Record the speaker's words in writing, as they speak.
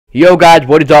Yo guys,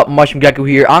 what is up? Mushroom Gecko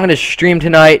here. I'm gonna stream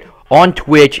tonight on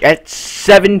Twitch at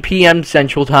 7 p.m.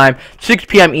 Central Time, 6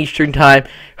 p.m. Eastern Time.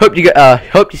 Hope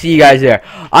to see you guys there.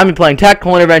 I'm playing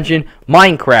Tactical Intervention,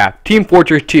 Minecraft, Team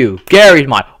Fortress 2, Garry's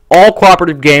Mod, all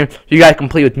cooperative games. So you guys can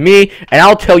play with me, and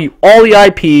I'll tell you all the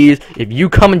IPs if you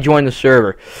come and join the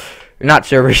server. Not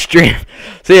server, stream.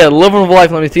 So yeah, live of life.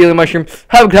 Let me see you, Mushroom.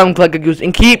 Have a good time, collect goose,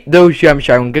 and keep those gems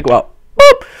shining. Get well.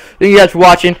 Boop. Thank you guys for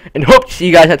watching, and hope to see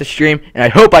you guys at the stream, and I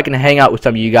hope I can hang out with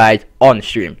some of you guys on the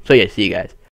stream. So yeah, see you guys.